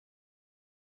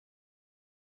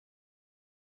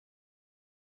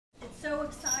so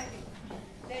excited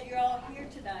that you're all here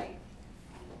tonight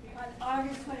on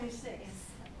August 26th.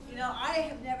 You know, I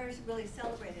have never really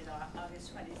celebrated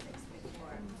August 26th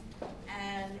before,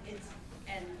 and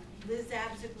Liz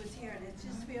Abzug was here, and it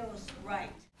just feels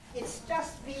right. It's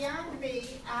just beyond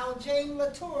me how Jane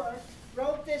Latour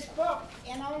wrote this book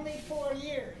in only 4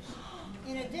 years.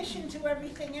 In addition to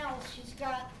everything else, she's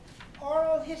got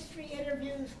oral history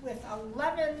interviews with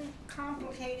 11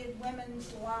 complicated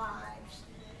women's lives.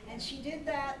 And she did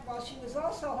that while she was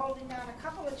also holding down a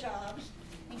couple of jobs,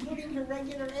 including her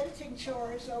regular editing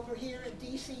chores over here at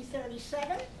DC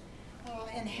 37,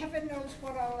 and heaven knows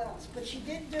what all else. But she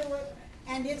did do it,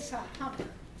 and it's a hummer.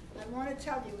 I want to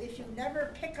tell you, if you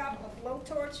never pick up a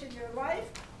blowtorch in your life,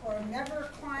 or never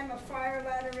climb a fire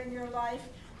ladder in your life,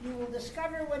 you will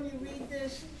discover when you read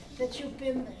this that you've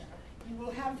been there. You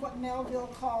will have what Melville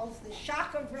calls the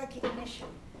shock of recognition,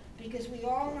 because we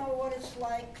all know what it's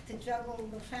like to juggle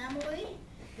the family,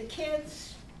 the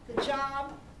kids, the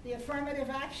job, the affirmative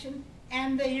action,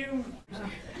 and the union.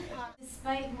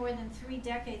 Despite more than 3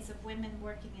 decades of women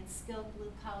working in skilled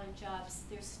blue-collar jobs,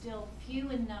 they're still few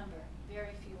in number,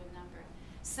 very few in number.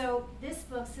 So this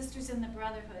book, Sisters in the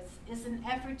Brotherhoods, is an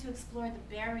effort to explore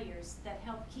the barriers that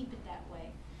help keep it that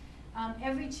way.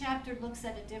 Every chapter looks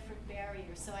at a different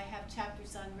barrier. So I have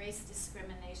chapters on race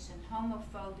discrimination,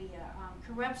 homophobia,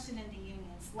 corruption in the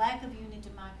unions, lack of union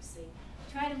democracy.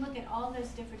 Try to look at all those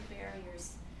different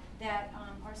barriers that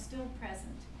are still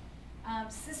present.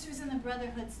 Sisters in the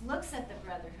Brotherhoods looks at the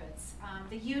brotherhoods,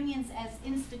 the unions as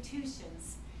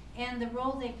institutions, and the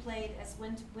role they played as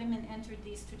when women entered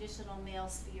these traditional male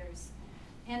spheres.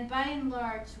 And by and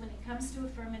large, when it comes to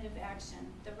affirmative action,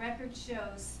 the record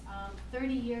shows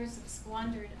 30 years of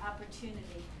squandered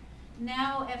opportunity.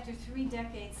 Now, after 3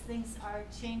 decades, things are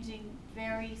changing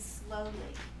very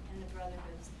slowly in the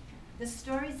brotherhoods. The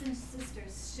stories in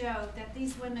Sisters show that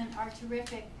these women are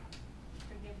terrific,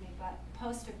 forgive me, but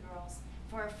poster girls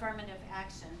for affirmative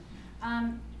action.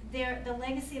 The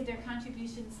legacy of their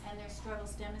contributions and their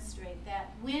struggles demonstrate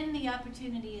that when the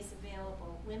opportunity is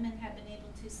available, women have been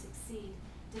able to succeed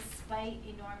despite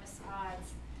enormous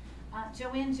odds.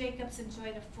 Joanne Jacobs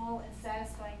enjoyed a full and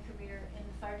satisfying career in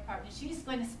the fire department. She's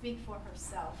going to speak for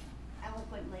herself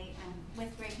eloquently and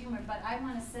with great humor, but I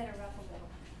want to set her up a little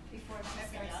before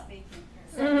she starts speaking.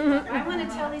 So I want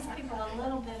to tell these people a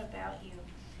little bit about you.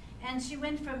 And she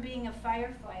went from being a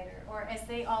firefighter, or as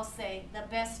they all say, the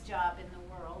best job in the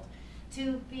world,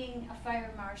 to being a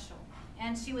fire marshal.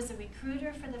 And she was a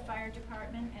recruiter for the fire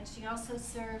department, and she also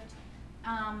served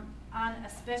on a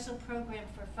special program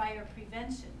for fire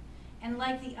prevention. And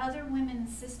like the other women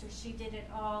sisters, she did it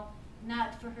all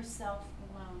not for herself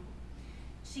alone.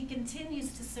 She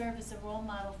continues to serve as a role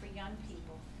model for young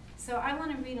people. So I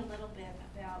want to read a little bit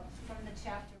about from the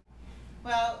chapter.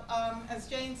 Well, as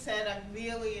Jane said, I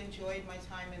really enjoyed my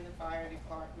time in the fire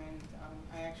department.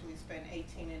 I actually spent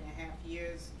 18 and a half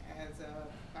years as a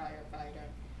firefighter.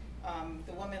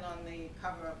 The woman on the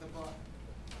cover of the book,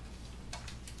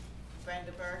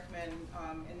 Brenda Berkman,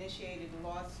 initiated a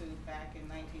lawsuit back in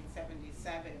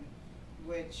 1977,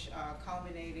 which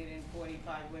culminated in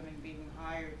 45 women being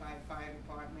hired by the fire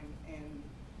department in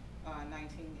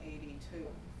 1982.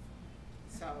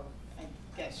 So I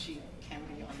guess she can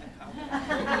be on the cover.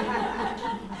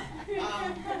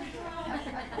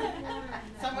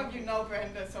 Some of you know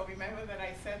Brenda, so remember that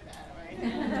I said that, right?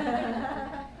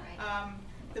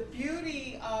 The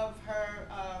beauty of her,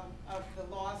 of the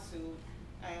lawsuit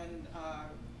and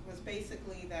was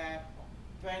basically that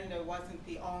Brenda wasn't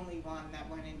the only one that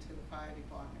went into the fire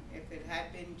department. If it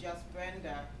had been just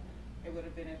Brenda, it would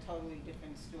have been a totally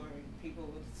different story. People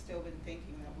would have still been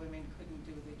thinking that women couldn't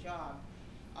do the job.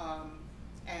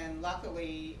 And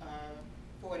luckily,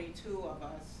 42 of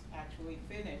us actually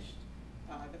finished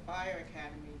the fire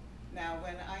academy. Now,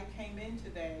 when I came in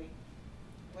today,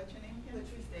 what's your name again?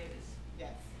 Latrice Davis.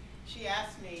 Yes. She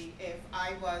asked me if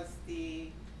I was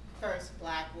the first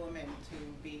black woman to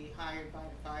be hired by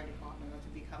the fire department or to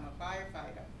become a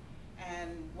firefighter.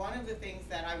 And one of the things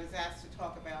that I was asked to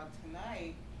talk about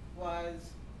tonight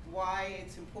was why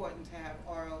it's important to have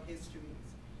oral histories.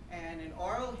 And an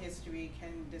oral history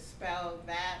can dispel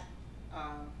that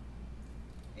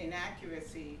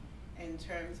inaccuracy in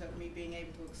terms of me being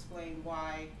able to explain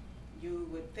why you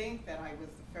would think that I was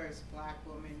the first black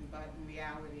woman, but in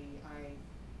reality I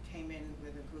came in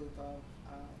with a group of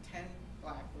 10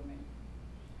 black women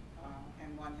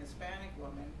and 1 Hispanic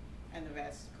woman, and the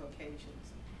rest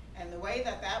Caucasians. And the way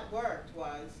that that worked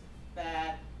was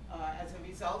that as a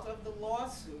result of the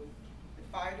lawsuit, the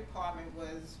fire department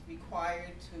was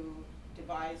required to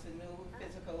devise a new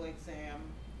physical exam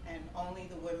and only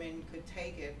the women could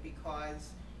take it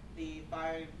because the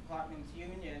fire department's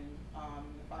union,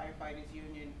 the firefighters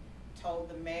union, told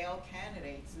the male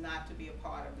candidates not to be a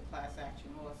part of the class action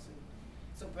lawsuit.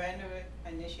 So Brenda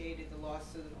initiated the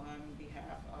lawsuit on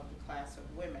behalf of the class of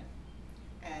women,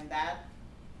 and that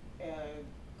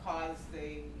caused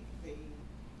the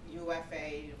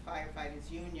UFA, the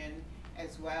firefighters union,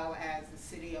 as well as the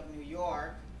city of New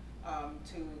York,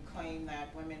 to claim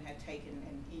that women had taken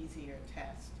an easier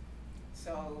test.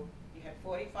 So you had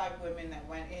 45 women that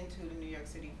went into the New York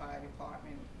City Fire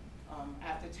Department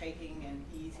after taking an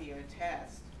easier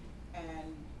test,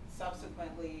 and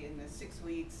subsequently in the 6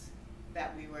 weeks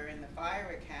that we were in the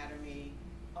fire academy,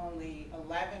 only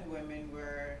 11 women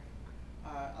were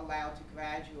allowed to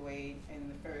graduate in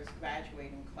the first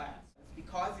graduating class.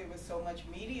 Because there was so much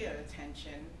media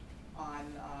attention on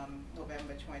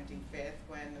November 25th,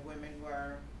 when the women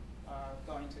were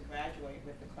going to graduate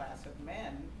with the class of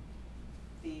men,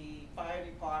 the fire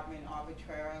department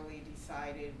arbitrarily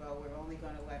decided, well, we're only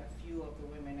going to let a few of the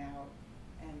women out.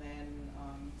 And then,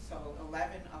 so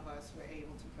 11 of us were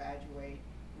able to graduate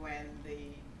when the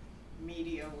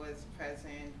media was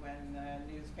present, when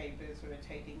the newspapers were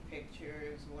taking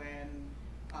pictures, when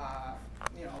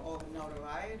you know, all the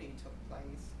notoriety took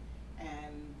place.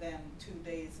 And then 2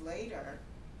 days later,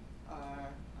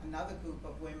 another group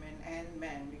of women and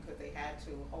men, because they had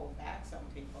to hold back some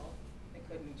people, they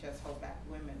couldn't just hold back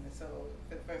women. So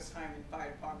for the first time in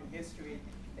fire department history,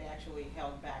 they actually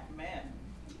held back men.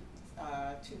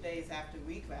 2 days after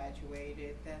we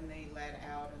graduated, then they let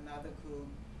out another group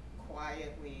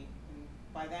quietly. And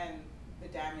by then, the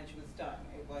damage was done.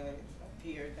 It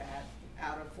appeared that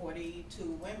out of 42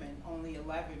 women, only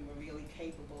 11 were really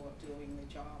capable of doing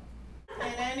the job.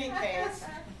 In any case,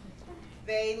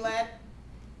 they let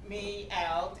me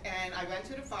out, and I went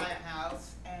to the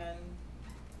firehouse, and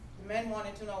the men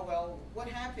wanted to know, well, what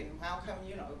happened? How come,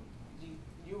 you know,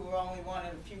 you were only one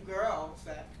of the few girls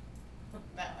that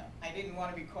I didn't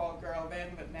want to be called girl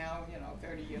then, but now, you know,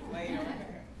 30 years later.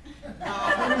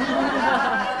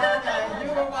 You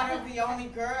were one of the only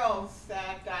girls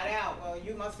that got out. Well,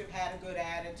 you must have had a good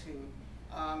attitude.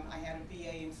 I had a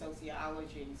BA in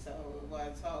sociology, so it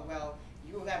was, oh, well,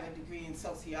 you have a degree in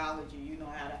sociology, you know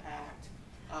how to act.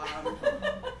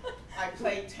 I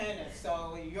played tennis,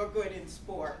 so you're good in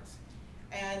sports.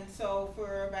 And so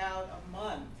for about a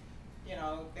month, you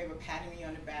know, they were patting me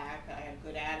on the back. I had a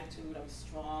good attitude, I was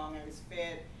strong, I was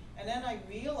fit. And then I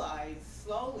realized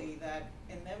slowly that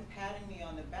in them patting me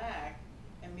on the back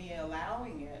and me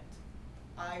allowing it,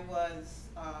 I was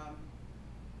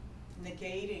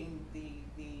negating the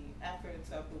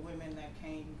efforts of the women that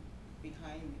came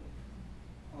behind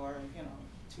me, or, you know,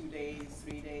 2 days,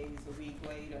 3 days, a week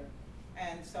later.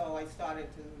 And so I started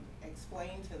to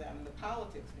explain to them the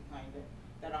politics behind it,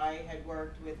 that I had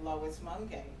worked with Lois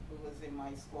Mungay, who was in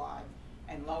my squad.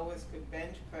 And Lois could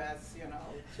bench press, you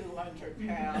know, 200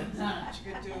 pounds.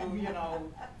 She could do, you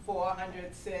know,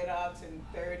 400 sit-ups and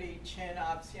 30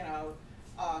 chin-ups, you know.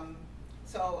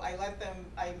 So I let them,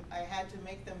 I had to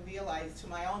make them realize, to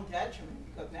my own detriment,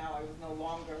 because now I was no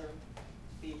longer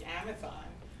the Amazon,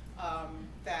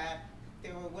 that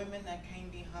there were women that came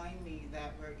behind me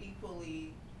that were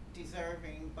equally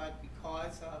deserving, but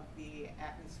because of the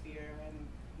atmosphere and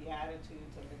the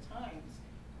attitudes of the times,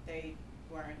 they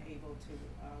weren't able to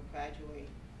graduate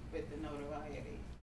with the notoriety.